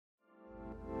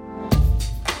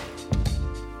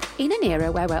In an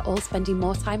era where we're all spending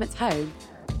more time at home,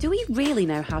 do we really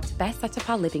know how to best set up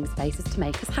our living spaces to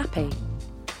make us happy?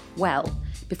 Well,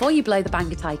 before you blow the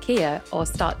bang at IKEA or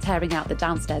start tearing out the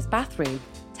downstairs bathroom,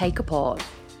 take a pause,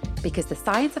 because the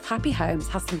science of happy homes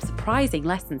has some surprising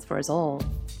lessons for us all.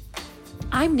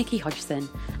 I'm Nikki Hodgson,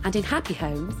 and in Happy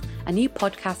Homes, a new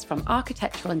podcast from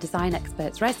architectural and design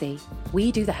experts Resi,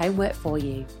 we do the homework for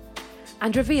you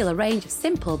and reveal a range of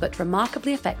simple but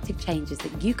remarkably effective changes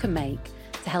that you can make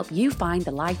to help you find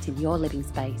the light in your living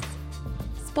space.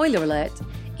 Spoiler alert,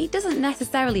 it doesn't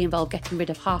necessarily involve getting rid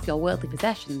of half your worldly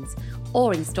possessions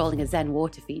or installing a Zen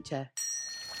water feature.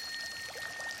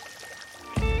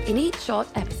 In each short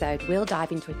episode, we'll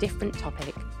dive into a different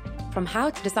topic, from how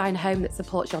to design a home that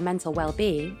supports your mental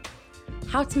well-being,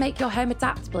 how to make your home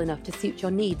adaptable enough to suit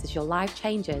your needs as your life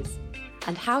changes,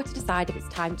 and how to decide if it's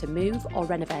time to move or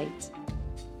renovate.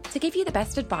 To give you the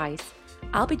best advice,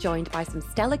 I'll be joined by some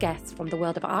stellar guests from the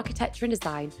world of architecture and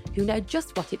design who know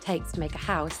just what it takes to make a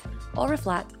house, or a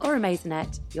flat, or a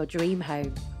maisonette your dream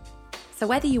home. So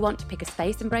whether you want to pick a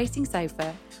space-embracing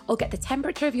sofa or get the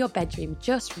temperature of your bedroom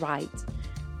just right,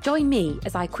 join me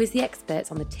as I quiz the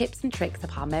experts on the tips and tricks of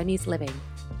harmonious living.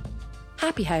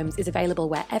 Happy Homes is available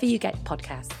wherever you get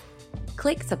podcasts.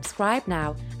 Click subscribe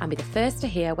now and be the first to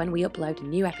hear when we upload a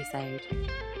new episode.